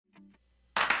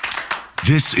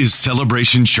This is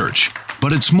Celebration Church,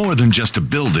 but it's more than just a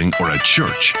building or a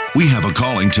church. We have a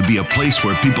calling to be a place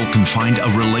where people can find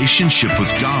a relationship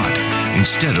with God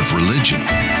instead of religion.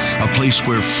 A place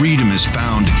where freedom is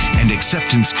found and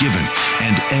acceptance given,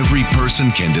 and every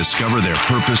person can discover their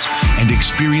purpose and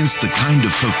experience the kind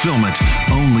of fulfillment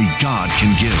only God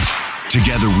can give.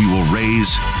 Together we will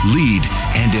raise, lead,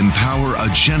 and empower a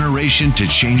generation to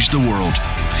change the world.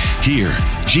 Here,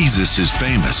 Jesus is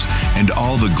famous, and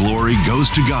all the glory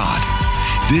goes to God.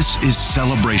 This is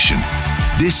celebration.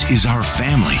 This is our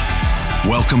family.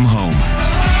 Welcome home.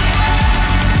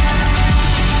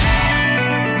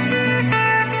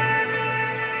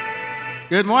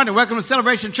 Good morning. Welcome to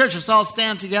Celebration Church. Let's all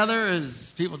stand together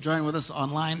as people join with us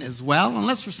online as well. And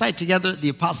let's recite together the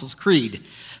Apostles' Creed.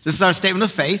 This is our statement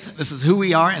of faith. This is who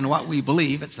we are and what we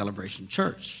believe at Celebration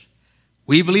Church.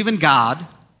 We believe in God,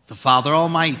 the Father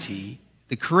Almighty,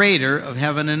 the creator of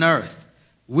heaven and earth.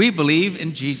 We believe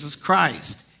in Jesus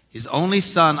Christ, his only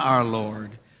Son, our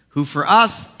Lord, who for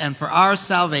us and for our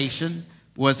salvation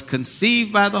was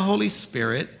conceived by the Holy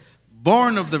Spirit,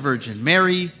 born of the Virgin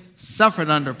Mary, suffered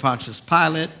under Pontius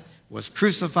Pilate, was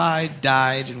crucified,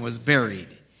 died, and was buried.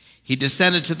 He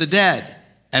descended to the dead,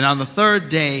 and on the third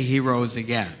day he rose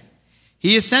again.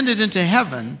 He ascended into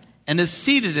heaven and is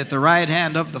seated at the right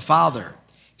hand of the Father.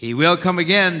 He will come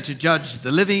again to judge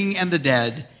the living and the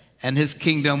dead, and his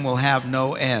kingdom will have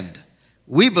no end.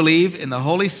 We believe in the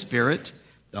Holy Spirit,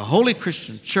 the holy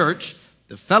Christian church,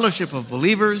 the fellowship of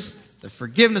believers, the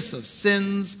forgiveness of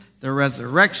sins, the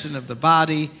resurrection of the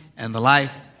body, and the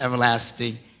life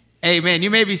everlasting. Amen. You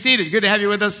may be seated. Good to have you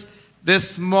with us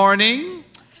this morning.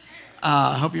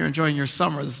 I hope you're enjoying your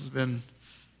summer. This has been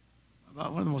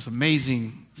about one of the most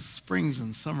amazing springs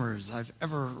and summers I've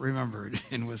ever remembered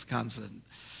in Wisconsin.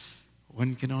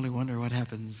 One can only wonder what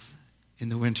happens in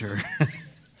the winter.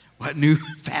 What new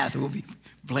path will be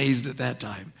blazed at that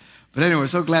time. But anyway,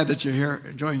 so glad that you're here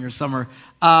enjoying your summer.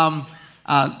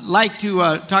 Like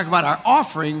to talk about our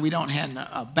offering. We don't hand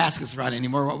baskets around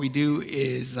anymore. What we do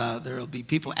is there will be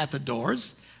people at the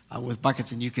doors with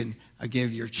buckets, and you can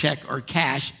give your check or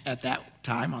cash at that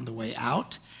time on the way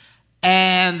out.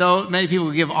 And though many people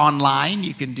give online,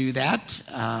 you can do that.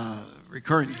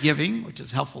 Recurrent giving, which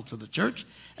is helpful to the church.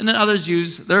 And then others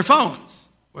use their phones,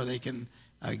 where they can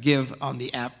give on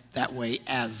the app that way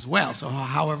as well. So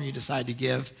however you decide to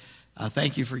give,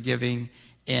 thank you for giving.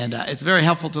 And it's very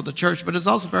helpful to the church, but it's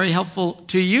also very helpful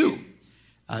to you.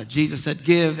 Jesus said,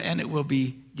 give, and it will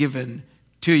be given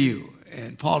to you.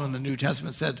 And Paul in the New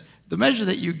Testament said, the measure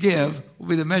that you give will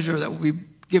be the measure that will be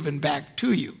given back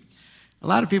to you. A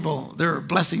lot of people, their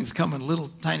blessings come in little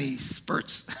tiny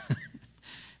spurts.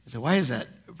 So why is that?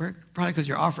 Probably because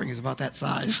your offering is about that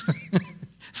size.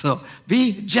 So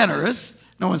be generous.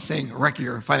 No one's saying wreck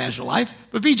your financial life,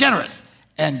 but be generous,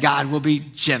 and God will be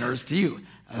generous to you.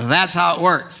 That's how it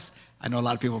works. I know a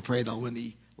lot of people pray they'll win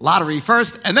the lottery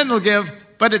first, and then they'll give,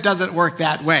 but it doesn't work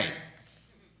that way.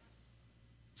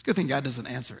 It's a good thing God doesn't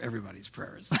answer everybody's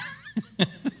prayers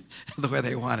the way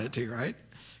they want it to, right?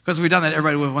 Because if we'd done that,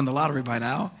 everybody would have won the lottery by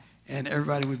now, and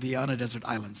everybody would be on a desert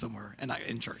island somewhere and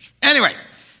in church. Anyway,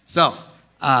 so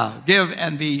give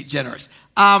and be generous.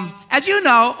 As you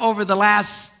know, over the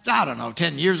last,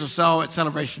 10 years or so at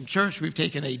Celebration Church, we've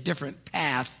taken a different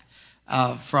path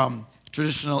from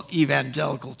traditional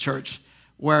evangelical church,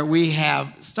 where we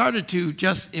have started to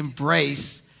just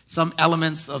embrace some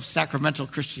elements of sacramental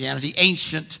Christianity,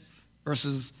 ancient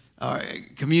versus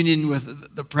communion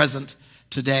with the present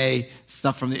today,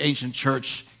 stuff from the ancient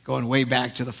church going way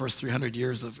back to the first 300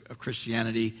 years of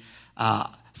Christianity.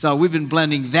 So we've been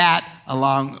blending that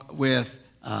along with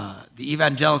the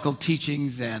evangelical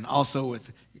teachings and also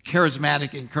with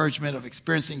charismatic encouragement of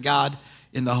experiencing God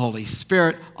in the Holy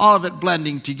Spirit, all of it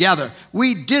blending together.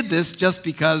 We did this just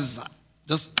because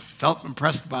just felt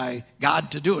impressed by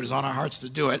God to do it. It was on our hearts to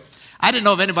do it. I didn't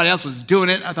know if anybody else was doing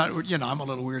it. I thought, I'm a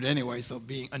little weird anyway, so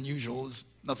being unusual is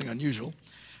nothing unusual.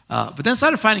 But then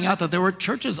started finding out that there were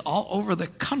churches all over the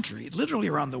country, literally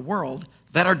around the world,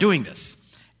 that are doing this.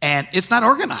 And it's not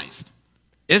organized.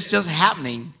 It's just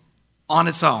happening on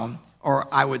its own, or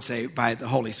I would say by the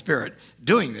Holy Spirit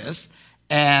doing this.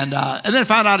 And then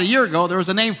found out a year ago there was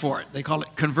a name for it. They call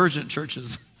it convergent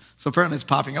churches. So apparently it's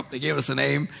popping up. They gave us a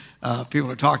name. People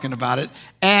are talking about it.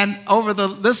 And over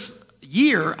this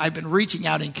year, I've been reaching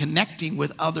out and connecting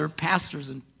with other pastors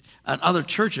and other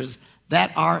churches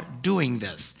that are doing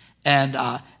this. And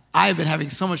I've been having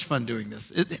so much fun doing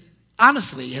this. It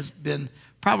honestly has been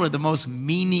probably the most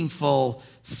meaningful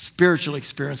spiritual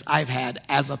experience I've had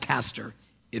as a pastor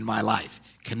in my life,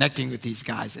 connecting with these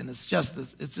guys. And it's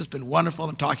just been wonderful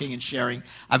and talking and sharing.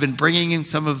 I've been bringing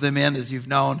some of them in, as you've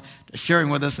known, sharing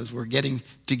with us as we're getting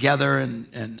together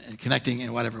and connecting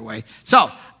in whatever way. So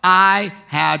I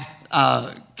had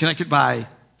connected by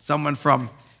someone from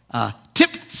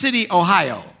Tip City,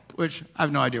 Ohio, which I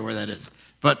have no idea where that is,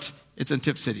 but it's in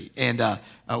Tip City. And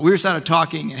we started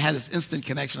talking and had this instant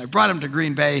connection. I brought him to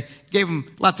Green Bay, gave him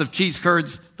lots of cheese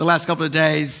curds the last couple of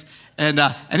days, and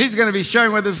he's going to be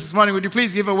sharing with us this morning. Would you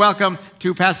please give a welcome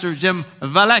to Pastor Jim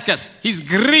Valekis? He's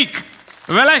Greek.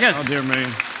 Valekis. Oh, dear me.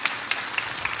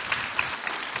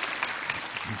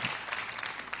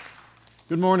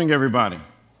 Good morning, everybody.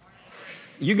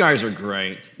 You guys are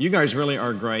great. You guys really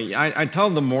are great. I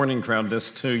told the morning crowd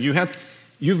this too.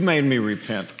 You've made me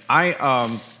repent.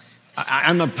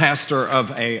 I'm a pastor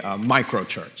of a micro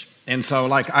church. And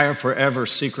so I have forever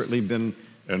secretly been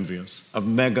envious of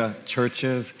mega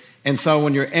churches. And so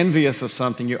when you're envious of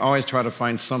something, you always try to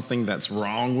find something that's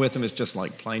wrong with them. It's just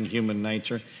like plain human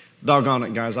nature. Doggone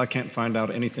it, guys, I can't find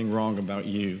out anything wrong about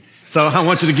you. So I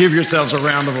want you to give yourselves a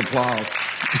round of applause.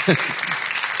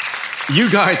 You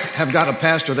guys have got a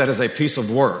pastor that is a piece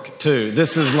of work, too.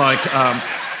 This is like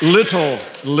little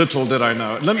did I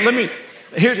know.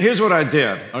 Here's what I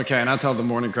did, okay, and I tell the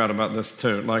morning crowd about this,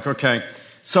 too.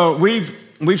 So we've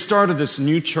started this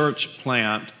new church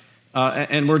plant,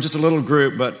 and we're just a little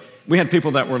group, but we had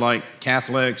people that were like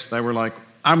Catholics. They were like,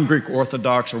 I'm Greek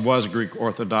Orthodox or was Greek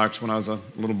Orthodox when I was a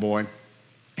little boy,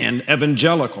 and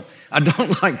evangelical. I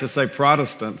don't like to say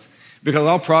Protestants because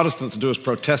all Protestants do is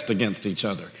protest against each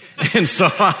other. And so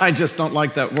I just don't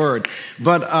like that word.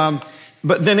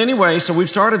 But then anyway, so we've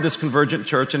started this Convergent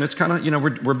Church, and it's kind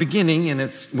of, we're beginning, and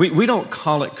we don't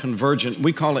call it Convergent,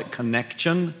 we call it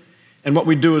Connection. And what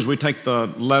we do is we take the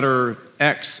letter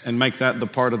X and make that the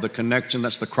part of the connection.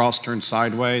 That's the cross turned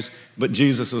sideways. But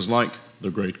Jesus is like the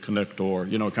great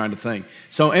connector, kind of thing.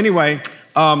 So anyway,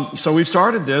 so we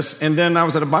started this, and then I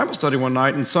was at a Bible study one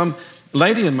night, and some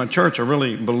lady in my church, a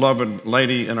really beloved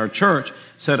lady in our church,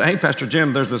 said, hey, Pastor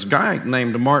Jim, there's this guy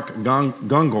named Mark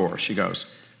Gungor. She goes,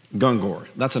 Gungor.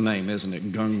 That's a name, isn't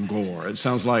it? Gungor. It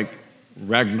sounds like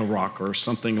Ragnarok or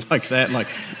something like that,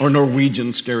 or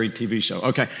Norwegian scary TV show.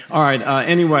 Okay, all right.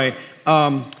 Anyway,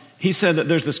 he said that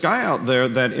there's this guy out there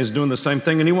that is doing the same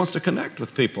thing, and he wants to connect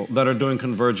with people that are doing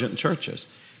convergent churches.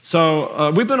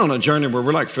 So we've been on a journey where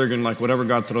we're figuring whatever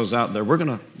God throws out there, we're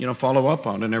going to follow up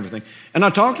on and everything. And I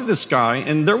talked to this guy,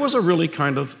 and there was a really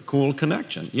kind of cool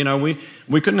connection.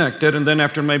 We connected, and then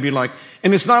after maybe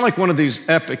and it's not like one of these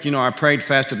epic, I prayed,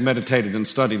 fasted, meditated, and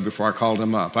studied before I called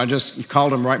him up. I just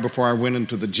called him right before I went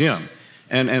into the gym,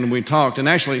 and we talked. And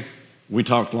actually, we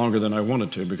talked longer than I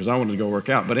wanted to because I wanted to go work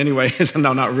out. But anyway,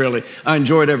 no, not really. I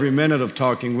enjoyed every minute of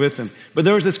talking with him. But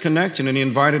there was this connection, and he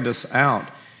invited us out.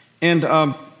 And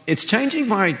it's changing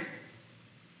my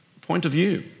point of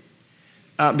view.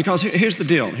 Because here's the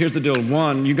deal. Here's the deal.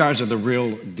 One, you guys are the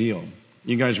real deal.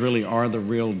 You guys really are the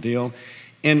real deal.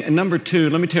 And number two,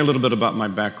 let me tell you a little bit about my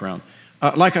background.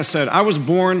 Like I said, I was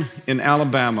born in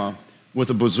Alabama with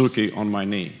a bouzouki on my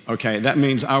knee. Okay, that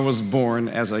means I was born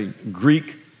as a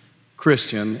Greek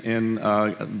Christian in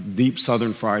deep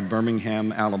southern fried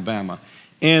Birmingham, Alabama.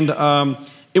 And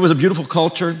it was a beautiful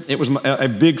culture. It was a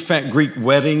big fat Greek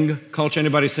wedding culture.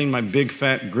 Anybody seen my big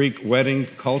fat Greek wedding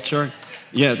culture?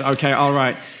 Yes, okay, all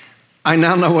right. I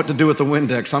now know what to do with the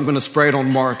Windex. I'm going to spray it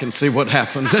on Mark and see what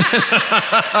happens.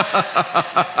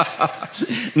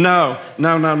 No.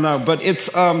 But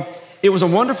it was a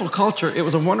wonderful culture. It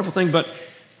was a wonderful thing. But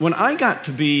when I got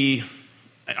to be,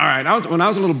 when I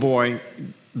was a little boy,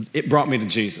 it brought me to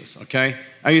Jesus, okay?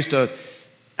 I used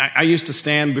to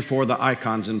stand before the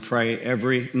icons and pray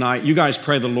every night. You guys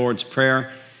pray the Lord's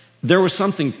Prayer. There was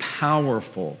something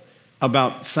powerful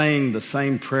about saying the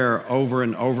same prayer over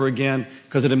and over again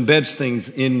because it embeds things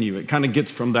in you. It kind of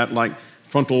gets from that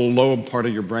frontal lobe part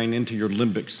of your brain into your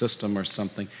limbic system or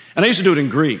something. And I used to do it in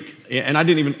Greek, and I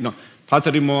didn't even know.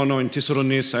 Paterimono in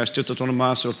Tisoronis,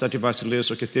 Astitotonomaso, Thetivasilio,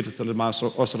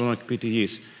 Kethithalemaso,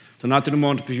 Osronokpitiis. Το νάτινο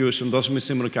μόνο του πιούσουν, δώσουμε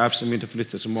σήμερα και άφησε μην το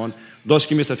φλήθες μόνο, δώσ'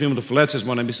 και εμείς τα φήμου του φλέτσες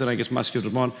μόνο, εμείς έραγες μας και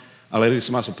τους μόνο, αλλά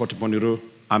ρίξε μας από το πονηρού.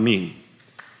 Amen.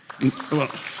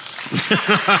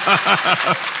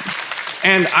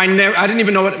 And I didn't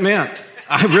even know what it meant.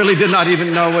 I really did not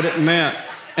even know what it meant.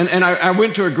 And I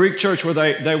went to a Greek church where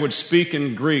they would speak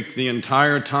in Greek the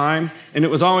entire time. And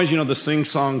it was always, the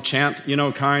sing-song chant,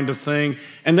 kind of thing.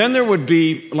 And then there would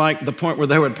be the point where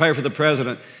they would pray for the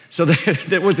president. So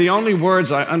that was the only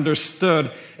words I understood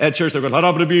at church. They would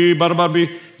go,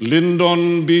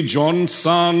 Lyndon B.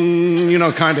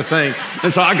 Johnson, kind of thing.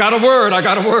 And so I got a word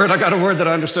that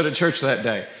I understood at church that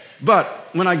day. But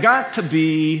when I got to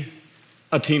be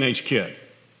a teenage kid,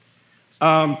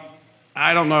 I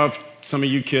don't know if some of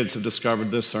you kids have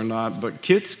discovered this or not, but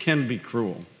kids can be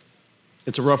cruel.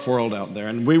 It's a rough world out there.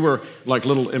 And we were like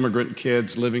little immigrant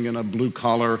kids living in a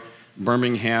blue-collar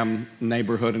Birmingham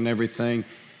neighborhood and everything.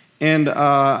 And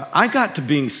I got to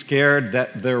being scared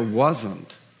that there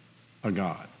wasn't a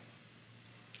God.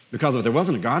 Because if there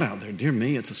wasn't a God out there, dear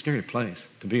me, it's a scary place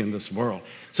to be in this world.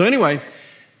 So anyway,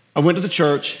 I went to the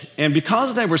church, and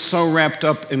because they were so wrapped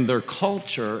up in their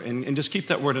culture, and just keep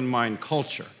that word in mind,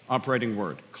 culture, operating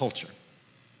word, culture,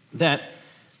 that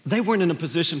they weren't in a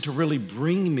position to really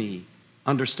bring me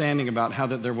understanding about how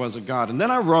that there was a God. And then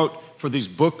I wrote for these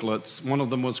booklets. One of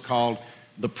them was called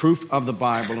The Proof of the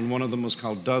Bible, and one of them was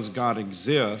called Does God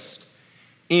Exist?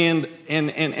 And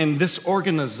this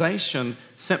organization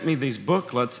sent me these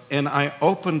booklets, and I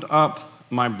opened up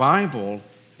my Bible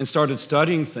and started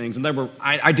studying things. And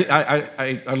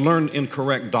I learned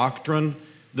incorrect doctrine.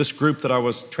 This group that I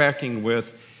was tracking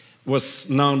with was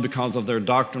known because of their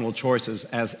doctrinal choices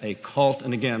as a cult.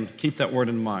 And again, keep that word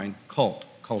in mind, cult,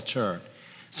 culture.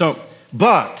 So,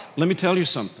 but let me tell you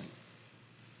something.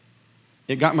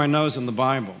 It got my nose in the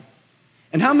Bible.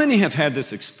 And how many have had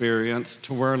this experience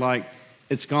to where like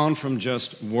it's gone from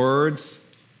just words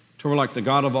to where like the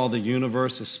God of all the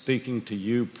universe is speaking to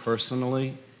you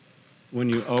personally when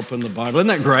you open the Bible? Isn't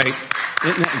that great?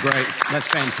 Isn't that great? That's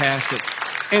fantastic.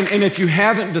 And if you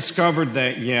haven't discovered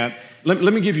that yet, let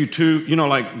me give you two,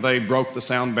 like they broke the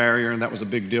sound barrier and that was a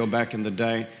big deal back in the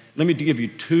day. Let me give you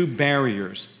two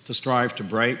barriers to strive to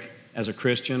break as a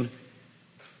Christian.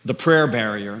 The prayer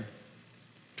barrier,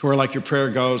 to where like your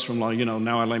prayer goes from like,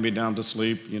 now I lay me down to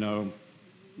sleep,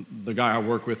 the guy I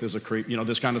work with is a creep,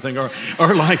 this kind of thing.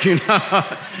 Or like,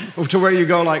 to where you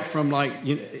go like from like,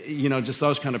 just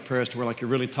those kind of prayers to where like you're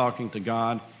really talking to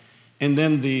God. And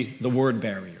then the word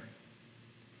barrier,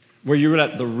 where you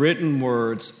let the written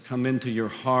words come into your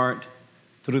heart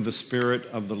through the Spirit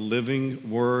of the living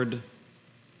Word,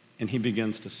 and He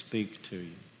begins to speak to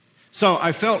you. So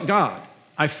I felt God.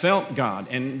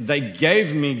 And they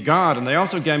gave me God, and they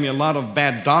also gave me a lot of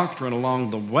bad doctrine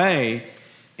along the way.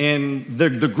 And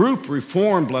the group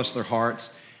reformed, bless their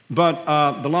hearts. But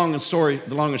the long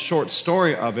and short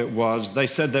story of it was they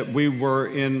said that we were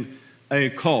in a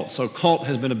cult. So cult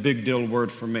has been a big deal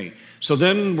word for me. So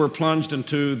then we're plunged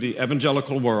into the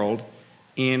evangelical world,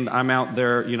 and I'm out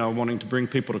there, wanting to bring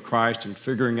people to Christ and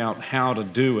figuring out how to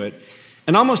do it.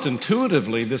 And almost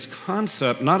intuitively, this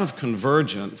concept, not of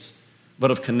convergence,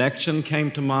 but of connection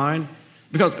came to mind.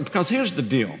 Because here's the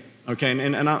deal, okay?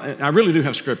 And I really do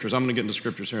have scriptures. I'm going to get into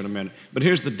scriptures here in a minute. But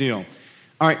here's the deal.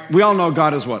 All right, we all know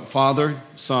God is what? Father,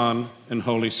 Son, and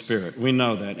Holy Spirit. We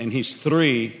know that. And He's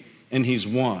three, and He's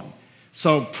one.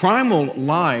 So primal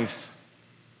life,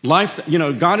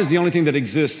 God is the only thing that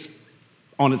exists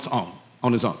on His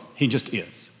own. He just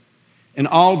is. And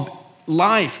all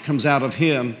life comes out of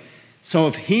Him. So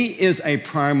if He is a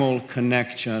primal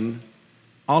connection,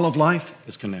 all of life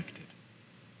is connected.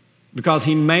 Because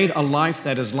He made a life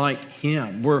that is like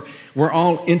Him. We're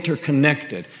all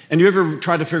interconnected. And you ever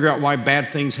try to figure out why bad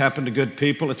things happen to good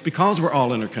people? It's because we're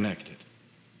all interconnected.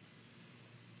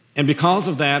 And because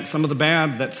of that, some of the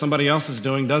bad that somebody else is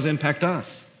doing does impact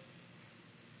us.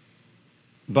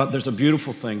 But there's a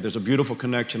beautiful thing, there's a beautiful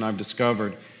connection I've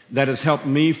discovered that has helped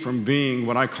me from being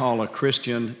what I call a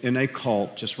Christian in a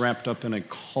cult, just wrapped up in a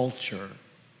culture,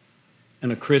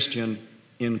 and a Christian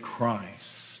in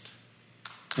Christ.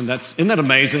 And isn't that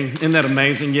amazing? Isn't that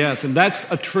amazing? Yes, and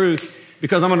that's a truth,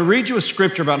 because I'm going to read you a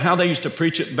scripture about how they used to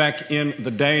preach it back in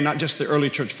the day, not just the early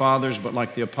church fathers, but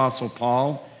like the Apostle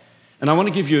Paul. And I want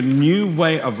to give you a new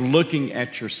way of looking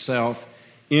at yourself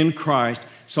in Christ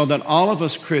so that all of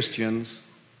us Christians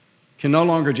can no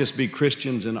longer just be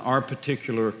Christians in our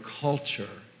particular culture,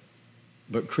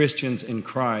 but Christians in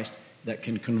Christ that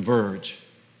can converge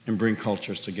and bring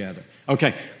cultures together.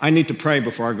 Okay, I need to pray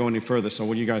before I go any further, so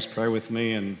will you guys pray with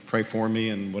me and pray for me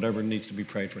and whatever needs to be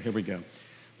prayed for? Here we go.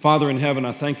 Father in heaven,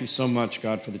 I thank you so much,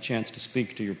 God, for the chance to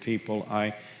speak to your people.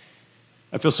 I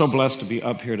feel so blessed to be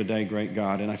up here today, great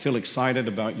God, and I feel excited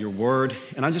about your word.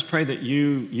 And I just pray that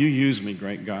you use me,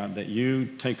 great God, that you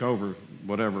take over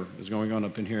whatever is going on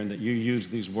up in here, and that you use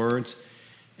these words,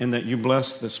 and that you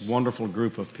bless this wonderful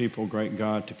group of people, great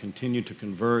God, to continue to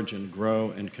converge and grow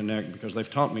and connect, because they've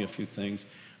taught me a few things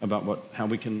about how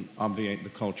we can obviate the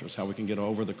cultures, how we can get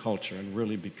over the culture and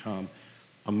really become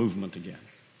a movement again.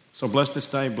 So bless this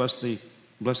day, bless the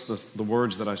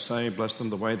words that I say, bless them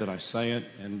the way that I say it,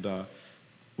 and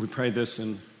we pray this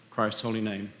in Christ's holy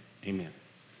name. Amen.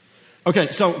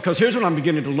 Okay, so because here's what I'm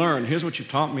beginning to learn. Here's what you've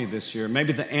taught me this year.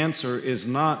 Maybe the answer is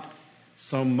not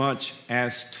so much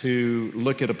as to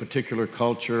look at a particular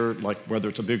culture, like whether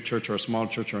it's a big church or a small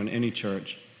church or in any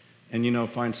church, and,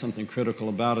 find something critical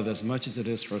about it as much as it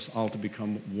is for us all to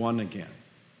become one again.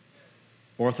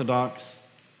 Orthodox,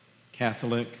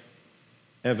 Catholic,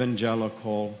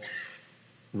 evangelical,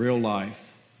 real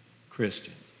life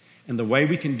Christians. And the way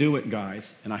we can do it,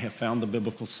 guys, and I have found the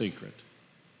biblical secret,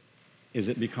 is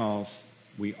it because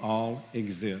we all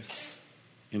exist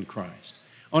in Christ.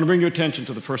 I want to bring your attention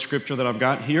to the first scripture that I've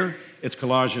got here. It's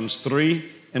Colossians 3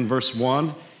 and verse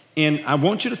 1. And I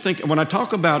want you to think, when I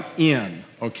talk about in,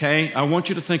 okay, I want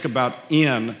you to think about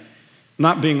in,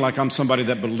 not being like I'm somebody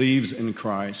that believes in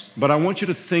Christ, but I want you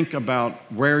to think about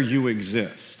where you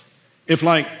exist. If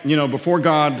before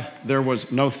God, there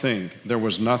was no thing, there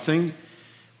was nothing,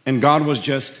 and God was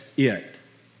just it,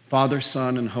 Father,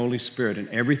 Son, and Holy Spirit, and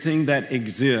everything that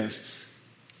exists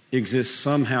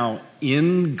somehow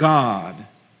in God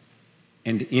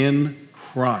and in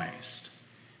Christ.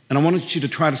 And I want you to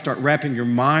try to start wrapping your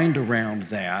mind around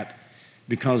that,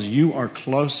 because you are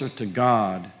closer to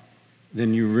God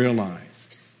than you realize.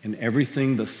 And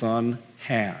everything the Son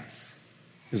has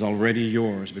is already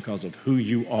yours because of who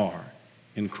you are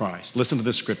in Christ. Listen to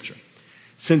this scripture.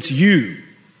 Since you,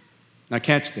 now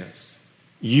catch this,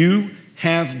 you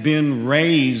have been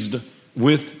raised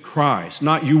with Christ.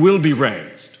 Not you will be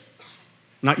raised.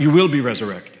 Not you will be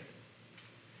resurrected.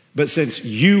 But since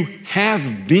you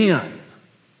have been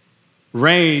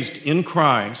raised in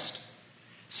Christ,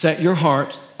 set your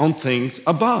heart on things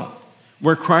above,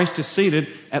 where Christ is seated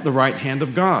at the right hand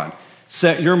of God.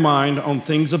 Set your mind on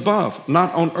things above,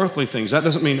 not on earthly things. That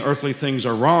doesn't mean earthly things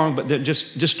are wrong, but that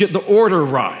just get the order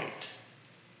right.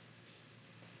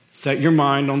 Set your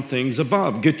mind on things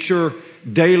above. Get your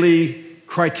daily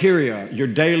criteria, your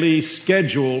daily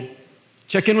schedule.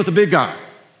 Check in with the big guy.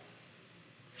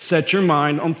 Set your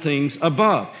mind on things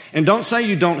above. And don't say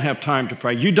you don't have time to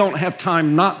pray. You don't have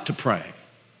time not to pray.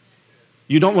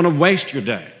 You don't want to waste your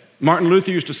day. Martin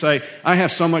Luther used to say, I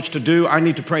have so much to do, I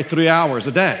need to pray 3 hours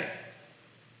a day.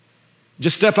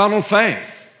 Just step out on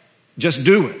faith. Just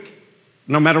do it,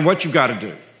 no matter what you've got to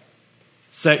do.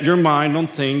 Set your mind on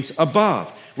things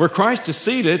above, where Christ is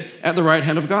seated at the right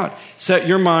hand of God. Set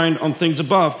your mind on things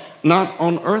above, not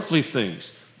on earthly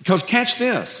things. Because catch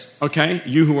this, okay?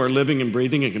 You who are living and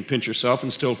breathing and can pinch yourself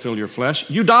and still feel your flesh,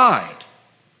 you died.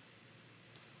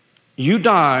 You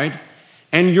died,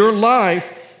 and your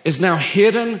life is now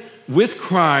hidden with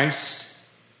Christ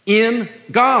in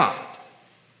God.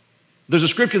 There's a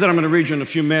scripture that I'm going to read you in a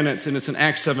few minutes, and it's in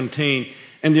Acts 17.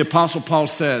 And the Apostle Paul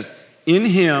says, in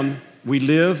him we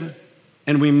live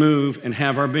and we move and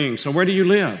have our being. So where do you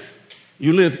live?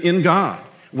 You live in God.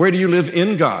 Where do you live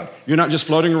in God? You're not just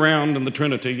floating around in the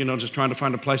Trinity, just trying to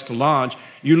find a place to lodge.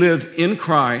 You live in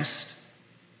Christ,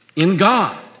 in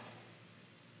God.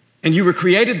 And you were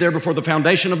created there before the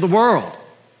foundation of the world.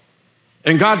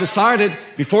 And God decided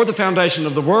before the foundation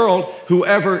of the world,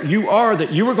 whoever you are,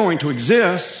 that you were going to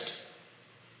exist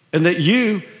and that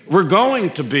you were going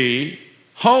to be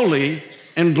holy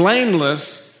and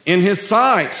blameless in His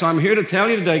sight. So I'm here to tell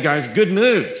you today, guys, good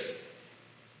news.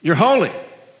 You're holy.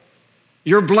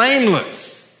 You're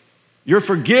blameless. You're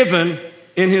forgiven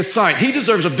in His sight. He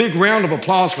deserves a big round of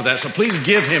applause for that, so please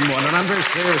give Him one, and I'm very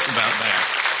serious about that.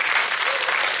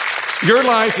 Your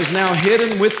life is now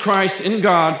hidden with Christ in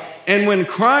God, and when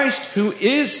Christ, who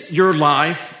is your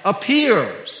life,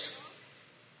 appears,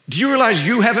 do you realize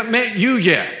you haven't met you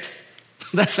yet?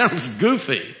 That sounds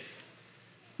goofy,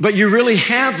 but you really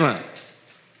haven't.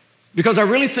 Because I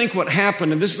really think what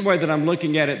happened, and this is the way that I'm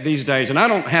looking at it these days, and I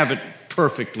don't have it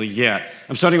perfectly yet.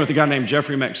 I'm studying with a guy named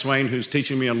Jeffrey McSwain, who's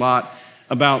teaching me a lot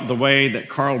about the way that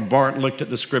Karl Barth looked at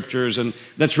the scriptures, and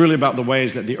that's really about the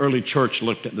ways that the early church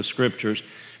looked at the scriptures.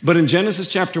 But in Genesis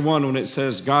chapter 1, when it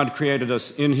says God created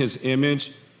us in His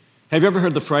image, have you ever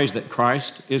heard the phrase that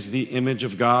Christ is the image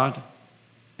of God,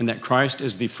 and that Christ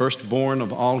is the firstborn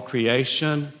of all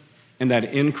creation, and that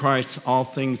in Christ all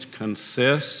things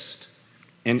consist,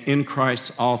 and in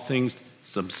Christ all things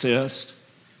subsist?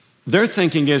 Their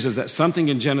thinking is that something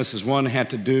in Genesis 1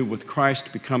 had to do with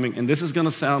Christ becoming, and this is going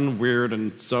to sound weird,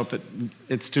 and so if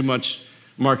it's too much,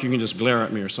 Mark, you can just glare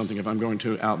at me or something if I'm going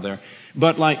too out there.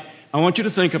 But I want you to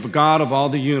think of a God of all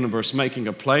the universe making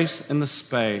a place in the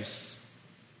space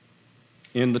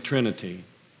in the Trinity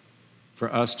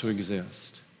for us to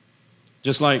exist.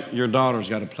 Just like your daughter's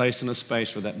got a place in a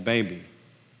space where that baby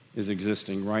is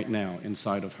existing right now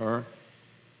inside of her.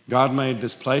 God made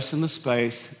this place in the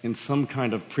space in some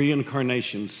kind of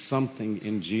pre-incarnation, something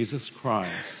in Jesus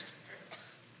Christ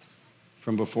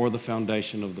from before the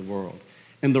foundation of the world.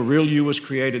 And the real you was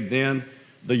created then,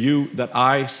 the you that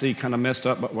I see kind of messed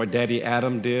up, but what Daddy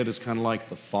Adam did is kind of like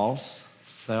the false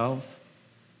self,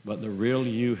 but the real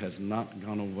you has not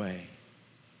gone away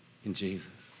in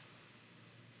Jesus.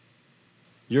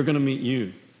 You're going to meet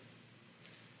you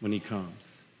when he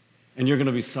comes. And you're going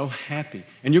to be so happy.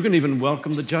 And you're going to even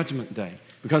welcome the judgment day.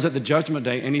 Because at the judgment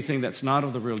day, anything that's not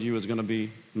of the real you is going to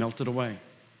be melted away.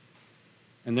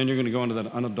 And then you're going to go into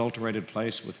that unadulterated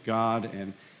place with God,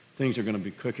 and things are going to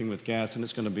be cooking with gas, and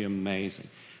it's going to be amazing.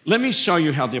 Let me show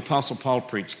you how the Apostle Paul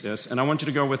preached this, and I want you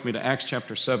to go with me to Acts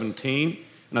chapter 17,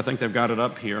 and I think they've got it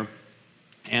up here.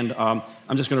 And I'm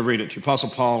just going to read it to you. Apostle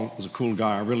Paul was a cool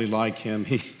guy. I really like him.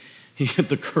 He had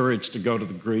the courage to go to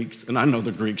the Greeks, and I know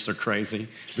the Greeks are crazy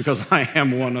because I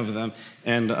am one of them.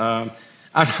 And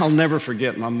I'll never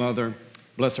forget my mother,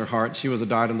 bless her heart. She was a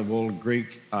dyed-in-the-wool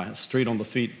Greek,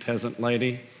 street-on-the-feet peasant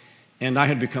lady, and I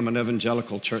had become an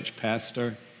evangelical church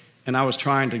pastor. And I was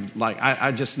trying to,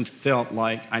 I just felt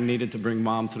like I needed to bring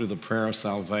Mom through the prayer of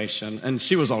salvation. And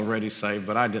she was already saved,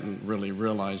 but I didn't really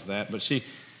realize that. But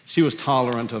she was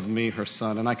tolerant of me, her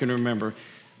son. And I can remember,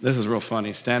 this is real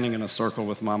funny, standing in a circle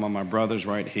with Mama. My brother's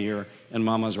right here, and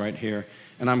Mama's right here.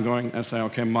 And I say,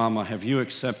 okay, Mama, have you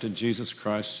accepted Jesus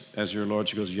Christ as your Lord?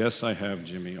 She goes, yes, I have,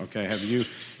 Jimmy. Okay, have you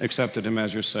accepted him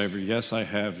as your Savior? Yes, I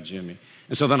have, Jimmy.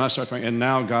 And so then I start praying, and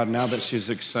now, God, now that she's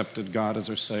accepted God as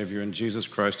her Savior and Jesus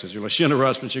Christ as your Lord, she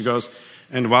interrupts me, she goes,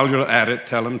 and while you're at it,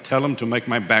 tell him to make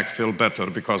my back feel better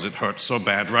because it hurts so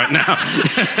bad right now.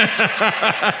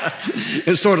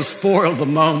 It sort of spoiled the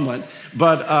moment.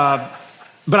 But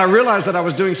I realized that I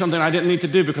was doing something I didn't need to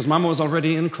do because Mama was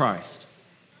already in Christ,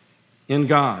 in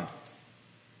God.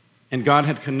 And God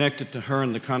had connected to her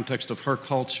in the context of her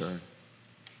culture.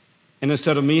 And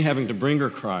instead of me having to bring her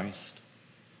Christ,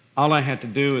 all I had to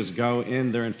do is go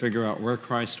in there and figure out where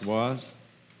Christ was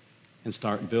and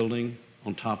start building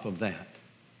on top of that.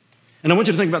 And I want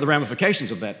you to think about the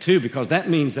ramifications of that too, because that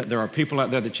means that there are people out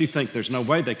there that you think there's no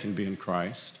way they can be in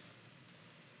Christ,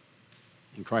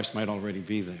 and Christ might already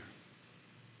be there.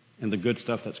 And the good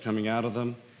stuff that's coming out of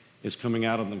them is coming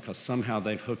out of them because somehow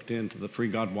they've hooked into the free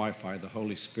God Wi-Fi, the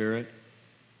Holy Spirit,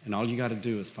 and all you got to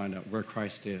do is find out where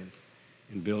Christ is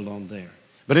and build on there.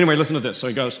 But anyway, listen to this. So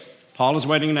he goes, Paul is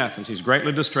waiting in Athens. He's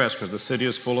greatly distressed because the city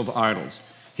is full of idols.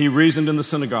 He reasoned in the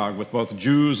synagogue with both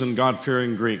Jews and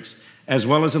God-fearing Greeks, as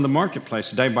well as in the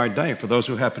marketplace day by day for those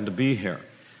who happened to be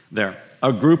there.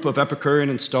 A group of Epicurean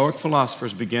and Stoic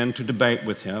philosophers began to debate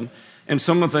with him, and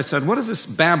some of them said, what is this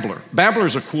babbler? Babbler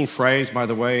is a cool phrase, by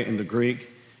the way, in the Greek.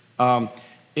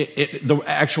 The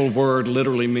actual word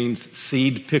literally means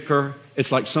seed picker.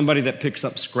 It's like somebody that picks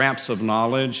up scraps of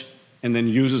knowledge and then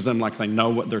uses them like they know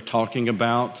what they're talking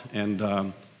about. And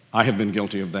I have been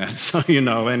guilty of that. So,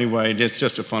 anyway, it's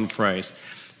just a fun phrase.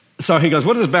 So he goes,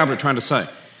 what is this babbler trying to say?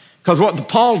 Because what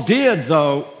Paul did,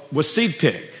 though, was seed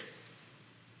pick.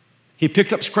 He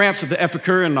picked up scraps of the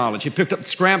Epicurean knowledge. He picked up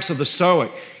scraps of the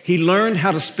Stoic. He learned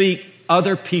how to speak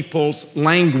other people's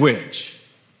language.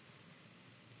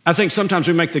 I think sometimes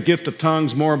we make the gift of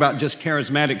tongues more about just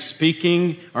charismatic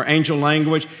speaking or angel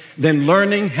language than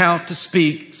learning how to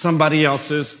speak somebody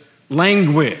else's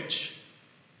language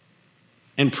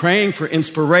and praying for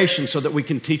inspiration so that we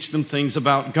can teach them things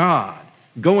about God,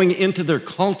 going into their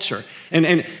culture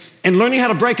and learning how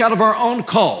to break out of our own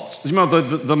cults.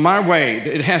 The my way,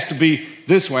 it has to be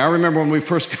this way. I remember when we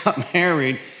first got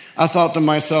married, I thought to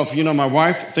myself, my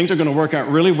wife, things are going to work out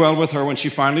really well with her when she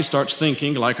finally starts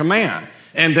thinking like a man.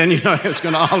 And then, it's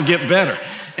going to all get better.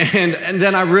 And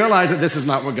then I realized that this is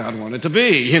not what God wanted to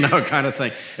be, kind of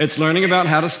thing. It's learning about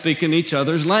how to speak in each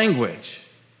other's language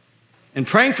and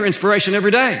praying for inspiration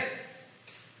every day.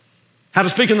 How to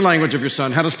speak in the language of your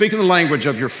son, how to speak in the language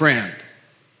of your friend,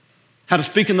 how to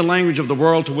speak in the language of the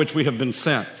world to which we have been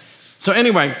sent. So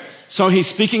anyway, he's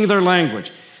speaking their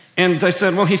language. And they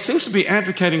said, well, he seems to be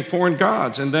advocating foreign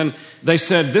gods. And then they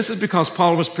said, this is because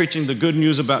Paul was preaching the good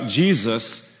news about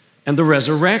Jesus and the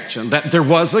resurrection, that there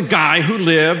was a guy who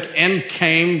lived and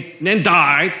came and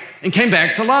died and came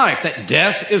back to life, that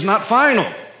death is not final.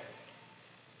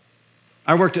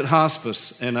 I worked at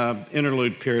hospice in an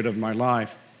interlude period of my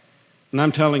life, and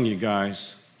I'm telling you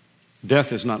guys,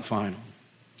 death is not final.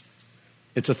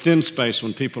 It's a thin space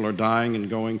when people are dying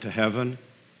and going to heaven.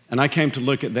 And I came to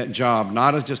look at that job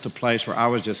not as just a place where I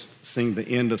was just seeing the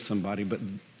end of somebody, but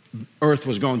earth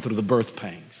was going through the birth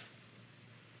pangs.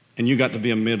 And you got to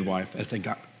be a midwife as they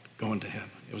got going to heaven.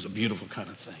 It was a beautiful kind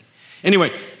of thing.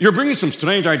 Anyway, you're bringing some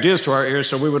strange ideas to our ears,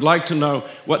 so we would like to know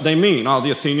what they mean. All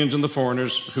the Athenians and the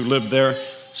foreigners who lived there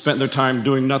spent their time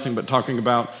doing nothing but talking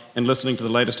about and listening to the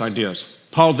latest ideas.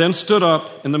 Paul then stood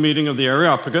up in the meeting of the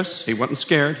Areopagus. He wasn't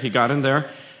scared. He got in there,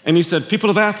 and he said, people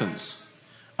of Athens,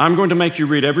 I'm going to make you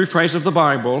read every phrase of the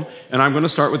Bible, and I'm going to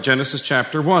start with Genesis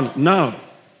chapter 1. No.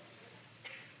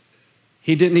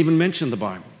 He didn't even mention the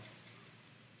Bible.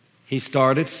 He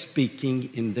started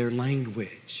speaking in their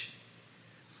language.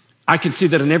 I can see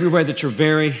that in every way that you're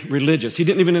very religious. He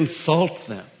didn't even insult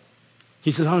them. He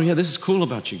said, oh yeah, this is cool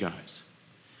about you guys.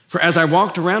 For as I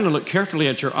walked around and looked carefully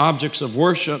at your objects of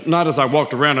worship, not as I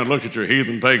walked around and looked at your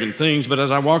heathen pagan things, but as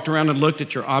I walked around and looked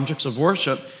at your objects of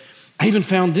worship, I even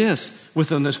found this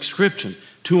with an inscription,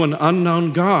 to an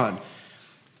unknown God.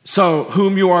 So,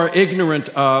 whom you are ignorant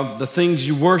of, the things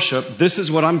you worship, this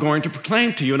is what I'm going to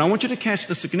proclaim to you. And I want you to catch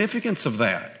the significance of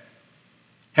that.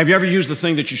 Have you ever used the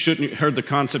thing that you shouldn't, heard the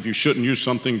concept you shouldn't use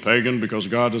something pagan because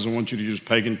God doesn't want you to use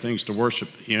pagan things to worship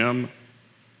Him?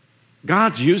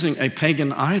 God's using a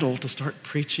pagan idol to start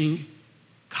preaching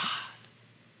God.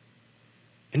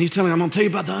 And He's telling them, I'm going to tell you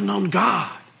about the unknown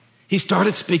God. He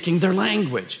started speaking their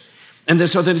language. And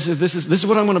so then He says, this is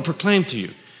what I'm going to proclaim to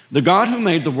you. The God who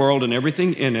made the world and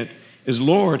everything in it is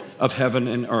Lord of heaven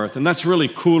and earth. And that's really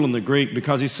cool in the Greek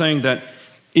because He's saying that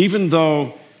even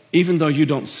though you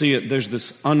don't see it, there's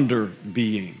this under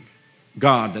being,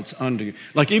 God that's under you.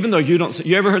 Like even though you don't see,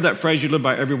 you ever heard that phrase, you live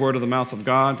by every word of the mouth of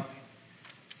God?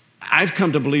 I've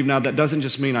come to believe now that doesn't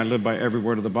just mean I live by every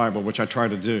word of the Bible, which I try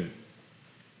to do.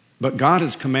 But God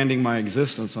is commanding my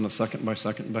existence on a second by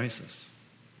second basis.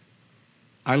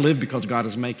 I live because God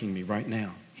is making me right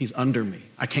now. He's under me.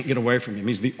 I can't get away from Him.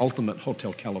 He's the ultimate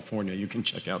Hotel California. You can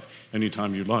check out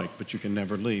anytime you like, but you can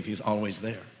never leave. He's always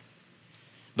there.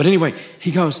 But anyway, He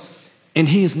goes, and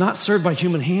He is not served by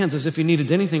human hands as if He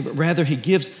needed anything, but rather He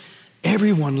gives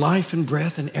everyone life and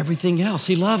breath and everything else.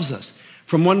 He loves us.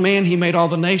 From one man He made all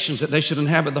the nations that they should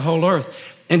inhabit the whole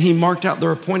earth. And He marked out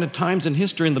their appointed times in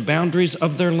history and the boundaries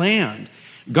of their land.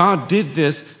 God did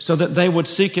this so that they would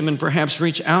seek Him and perhaps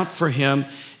reach out for Him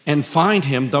and find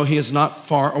Him, though He is not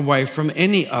far away from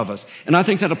any of us. And I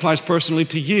think that applies personally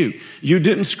to you. You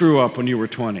didn't screw up when you were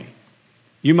 20.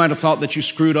 You might have thought that you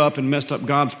screwed up and messed up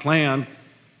God's plan.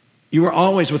 You were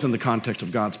always within the context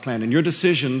of God's plan, and your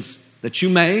decisions that you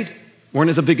made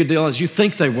weren't as big a deal as you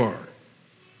think they were.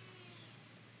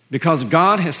 Because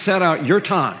God has set out your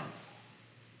time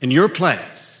and your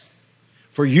place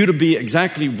for you to be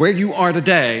exactly where you are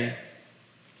today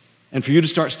and for you to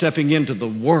start stepping into the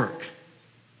work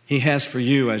He has for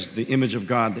you as the image of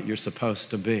God that you're supposed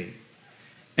to be.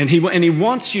 And He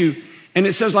wants you, and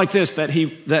it says like this,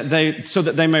 so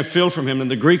that they may feel from Him. And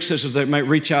the Greek says that they might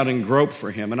reach out and grope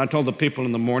for Him. And I told the people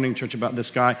in the morning church about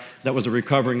this guy that was a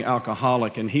recovering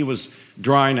alcoholic, and he was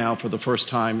dry now for the first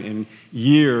time in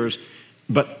years.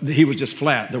 But he was just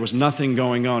flat. There was nothing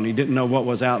going on. He didn't know what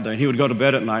was out there. He would go to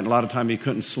bed at night, and a lot of time he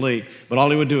couldn't sleep. But all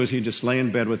he would do is he'd just lay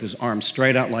in bed with his arms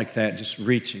straight out like that, just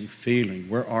reaching, feeling,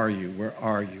 where are you? Where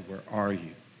are you? Where are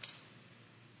you?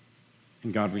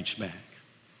 And God reached back.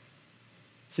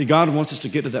 See, God wants us to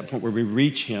get to that point where we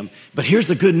reach Him. But here's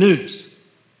the good news.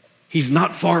 He's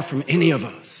not far from any of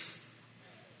us.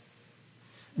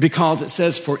 Because it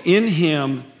says, for in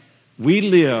Him we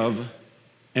live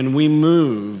and we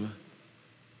move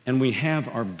and we have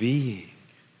our being.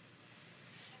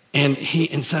 And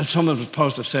some of his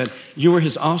posts have said, you were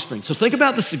His offspring. So think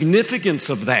about the significance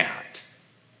of that.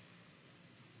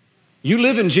 You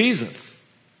live in Jesus.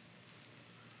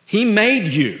 He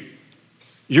made you.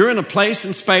 You're in a place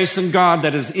and space in God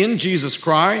that is in Jesus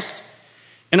Christ.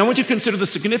 And I want you to consider the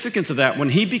significance of that. When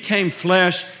He became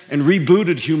flesh and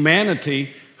rebooted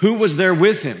humanity, who was there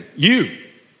with Him? You.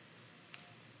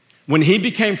 When He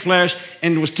became flesh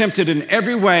and was tempted in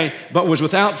every way, but was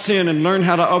without sin and learned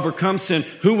how to overcome sin,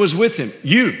 who was with Him?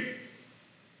 You.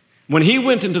 When He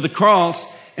went into the cross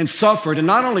and suffered, and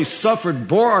not only suffered,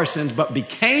 bore our sins, but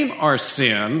became our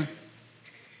sin,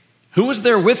 who was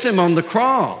there with Him on the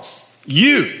cross?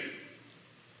 You.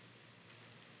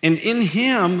 And in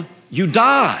Him, you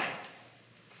died.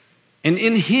 And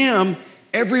in Him,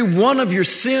 every one of your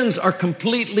sins are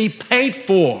completely paid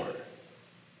for.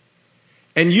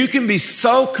 And you can be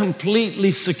so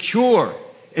completely secure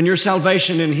in your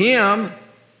salvation in Him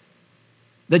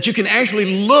that you can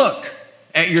actually look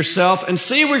at yourself and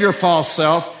see where your false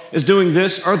self is doing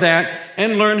this or that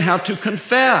and learn how to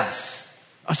confess.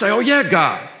 I say, oh yeah,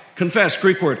 God. Confess,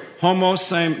 Greek word, homo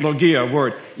same logia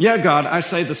word. Yeah, God, I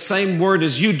say the same word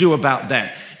as you do about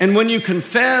that. And when you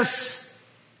confess,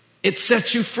 it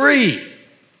sets you free.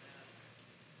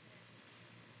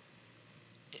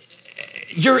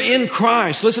 You're in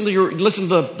Christ. Listen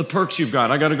to the perks you've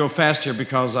got. I got to go fast here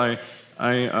because I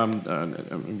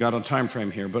got a time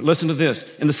frame here. But listen to this.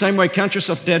 In the same way, count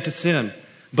yourself dead to sin,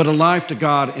 but alive to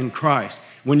God in Christ.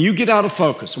 When you get out of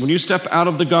focus, when you step out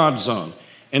of the God zone,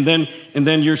 And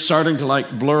then you're starting to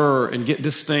like blur and get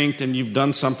distinct, and you've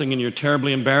done something and you're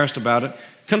terribly embarrassed about it.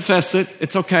 Confess it.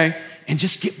 It's okay. And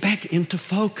just get back into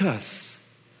focus.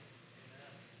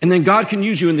 And then God can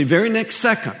use you in the very next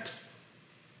second,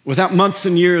 without months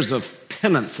and years of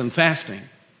penance and fasting,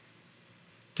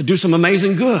 to do some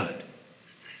amazing good.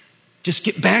 Just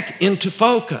get back into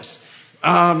focus.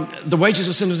 The wages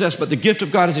of sin is death, but the gift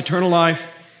of God is eternal life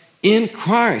in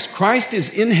Christ. Christ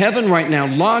is in heaven right now,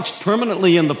 lodged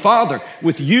permanently in the Father,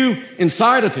 with you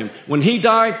inside of him. When he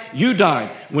died, you died.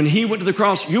 When he went to the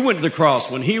cross, you went to the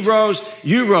cross. When he rose,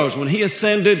 you rose. When he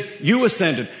ascended, you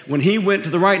ascended. When he went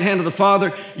to the right hand of the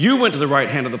Father, you went to the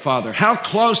right hand of the Father. How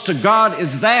close to God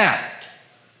is that?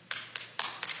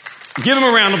 Give him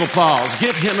a round of applause.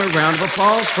 Give him a round of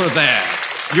applause for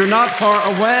that. You're not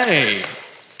far away.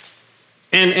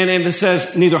 And it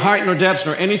says, neither height nor depth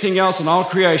nor anything else in all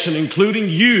creation, including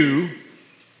you,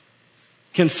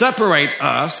 can separate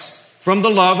us from the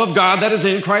love of God that is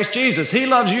in Christ Jesus. He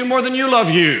loves you more than you love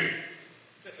you.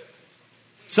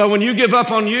 So when you give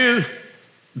up on you,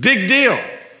 big deal.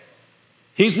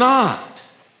 He's not.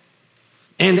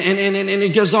 And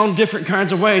it goes on different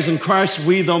kinds of ways. In Christ,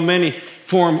 we, though many,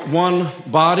 form one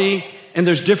body. And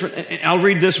there's different, I'll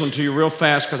read this one to you real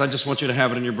fast because I just want you to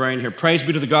have it in your brain here. Praise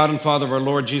be to the God and Father of our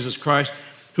Lord Jesus Christ,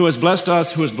 who has blessed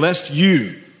us, who has blessed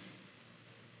you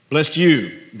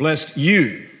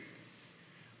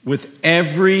with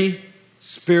every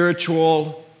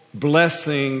spiritual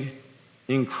blessing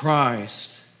in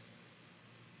Christ.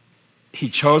 He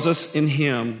chose us in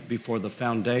him before the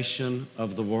foundation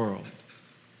of the world.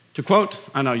 To quote,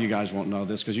 I know you guys won't know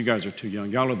this because you guys are too young.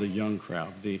 Y'all are the young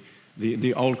crowd.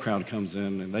 The old crowd comes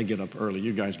in and they get up early.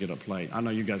 You guys get up late. I know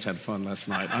you guys had fun last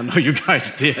night. I know you guys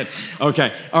did.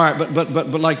 Okay, all right,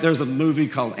 but like there's a movie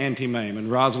called Anti-Mame, and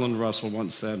Rosalind Russell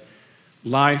once said,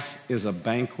 life is a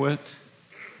banquet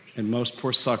and most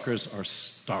poor suckers are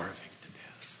starving to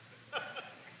death.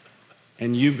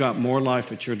 And you've got more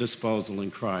life at your disposal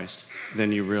in Christ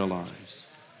than you realize.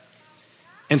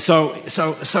 And so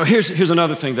here's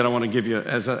another thing that I want to give you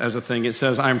as a thing. It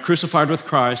says, I am crucified with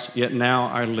Christ, yet now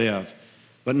I live.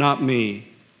 But not me.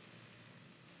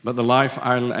 But the life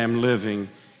I am living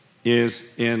is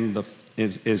in the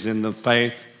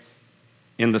faith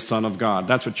in the Son of God.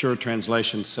 That's what your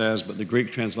translation says, but the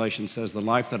Greek translation says, the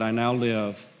life that I now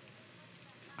live,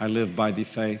 I live by the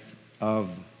faith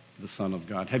of the Son of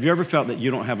God. Have you ever felt that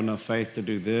you don't have enough faith to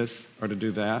do this or to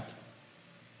do that?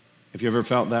 If you ever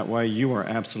felt that way, you are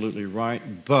absolutely right,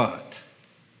 but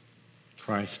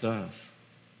Christ does.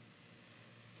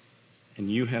 And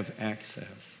you have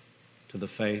access to the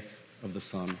faith of the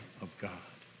Son of God.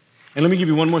 And let me give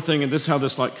you one more thing, and this is how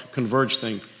this like converge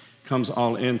thing comes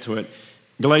all into it.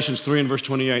 Galatians 3 and verse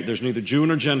 28, there's neither Jew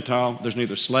nor Gentile, there's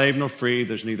neither slave nor free,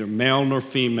 there's neither male nor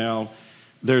female,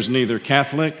 there's neither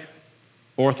Catholic,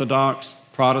 Orthodox,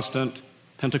 Protestant,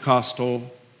 Pentecostal,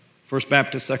 First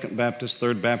Baptist, Second Baptist,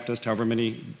 Third Baptist, however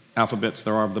many alphabets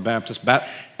there are of the Baptist.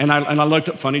 And I looked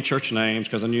up funny church names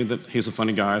because I knew that he's a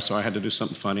funny guy, so I had to do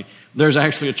something funny. There's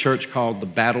actually a church called the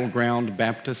Battleground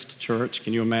Baptist Church.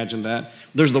 Can you imagine that?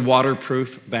 There's the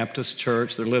Waterproof Baptist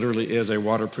Church. There literally is a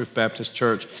Waterproof Baptist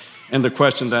Church. And the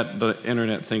question that the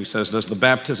internet thing says, does the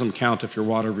baptism count if you're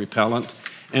water repellent?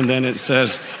 And then it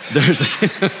says, there's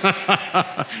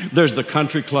the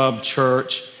Country Club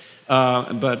Church.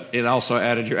 But it also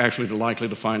added, you're actually likely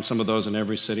to find some of those in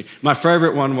every city. My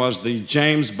favorite one was the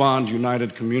James Bond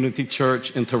United Community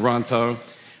Church in Toronto,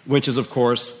 which is, of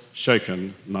course,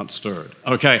 shaken, not stirred.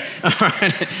 Okay.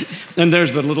 And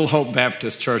there's the Little Hope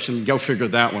Baptist Church, and go figure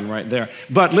that one right there.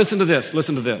 But listen to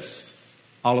this.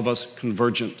 All of us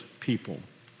convergent people,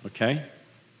 okay?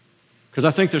 Because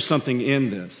I think there's something in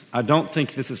this. I don't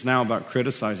think this is now about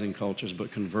criticizing cultures,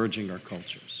 but converging our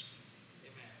cultures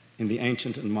in the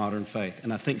ancient and modern faith.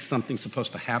 And I think something's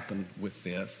supposed to happen with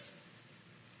this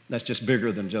that's just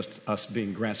bigger than just us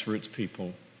being grassroots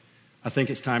people. I think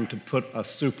it's time to put a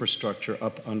superstructure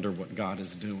up under what God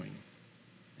is doing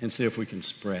and see if we can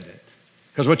spread it.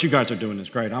 Because what you guys are doing is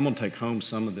great. I'm going to take home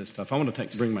some of this stuff. I want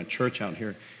to bring my church out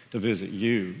here to visit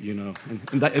you, you know.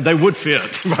 And they would fit,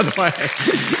 by the way.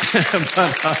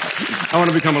 But I want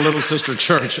to become a little sister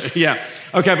church. Yeah.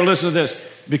 Okay, but listen to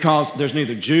this. Because there's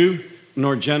neither Jew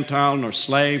nor Gentile, nor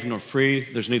slave, nor free.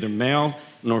 There's neither male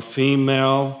nor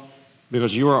female,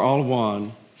 because you are all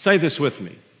one. Say this with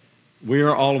me. We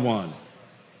are all one.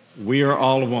 We are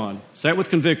all one. Say it with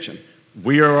conviction.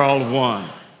 We are all one.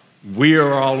 We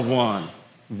are all one.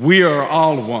 We are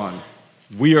all one.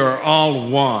 We are all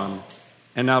one.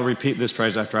 And now repeat this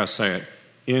phrase after I say it.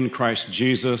 In Christ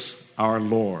Jesus our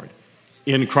Lord.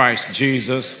 In Christ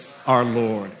Jesus our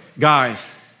Lord.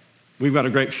 Guys, We've got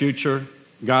a great future.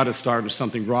 God has started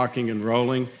something rocking and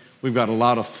rolling. We've got a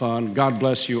lot of fun. God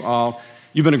bless you all.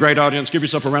 You've been a great audience. Give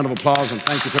yourself a round of applause, and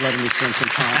thank you for letting me spend some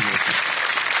time with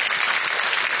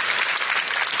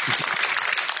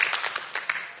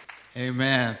you.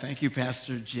 Amen. Thank you,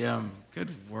 Pastor Jim. Good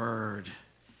word.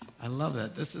 I love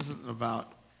that. This isn't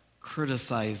about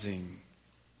criticizing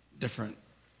different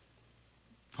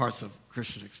parts of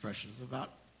Christian expression. It's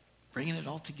about bringing it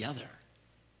all together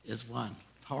as one.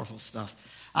 Powerful stuff.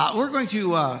 We're going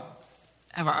to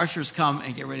have our ushers come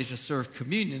and get ready to serve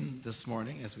communion this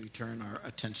morning as we turn our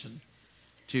attention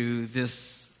to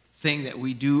this thing that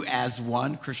we do as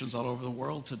one. Christians all over the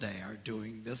world today are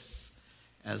doing this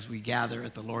as we gather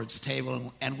at the Lord's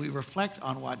table and we reflect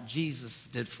on what Jesus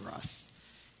did for us.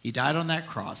 He died on that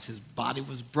cross. His body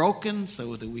was broken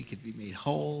so that we could be made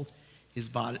whole. His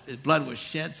blood was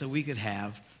shed so we could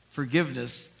have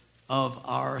forgiveness of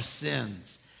our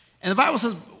sins. And the Bible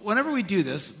says whenever we do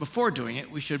this, before doing it,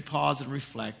 we should pause and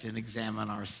reflect and examine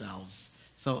ourselves.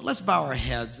 So let's bow our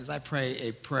heads as I pray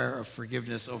a prayer of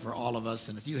forgiveness over all of us.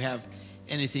 And if you have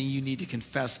anything you need to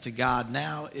confess to God,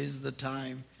 now is the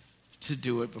time to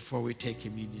do it before we take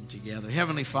communion together.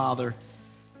 Heavenly Father,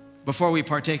 before we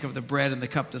partake of the bread and the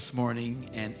cup this morning,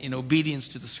 and in obedience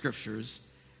to the scriptures,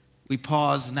 we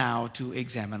pause now to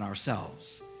examine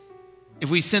ourselves. If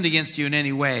we sinned against you in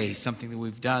any way, something that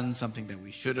we've done, something that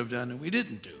we should have done and we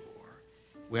didn't do, or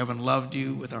we haven't loved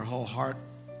you with our whole heart,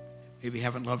 maybe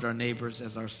haven't loved our neighbors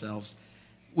as ourselves,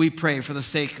 we pray for the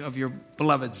sake of your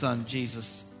beloved Son,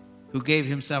 Jesus, who gave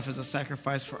himself as a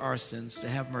sacrifice for our sins, to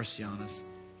have mercy on us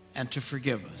and to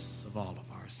forgive us of all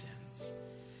of our sins.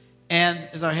 And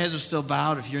as our heads are still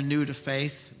bowed, if you're new to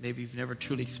faith, maybe you've never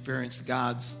truly experienced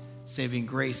God's saving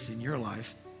grace in your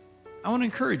life, I want to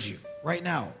encourage you right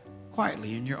now,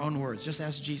 quietly, in your own words, just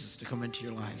ask Jesus to come into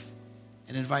your life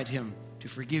and invite him to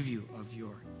forgive you of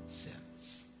your sins.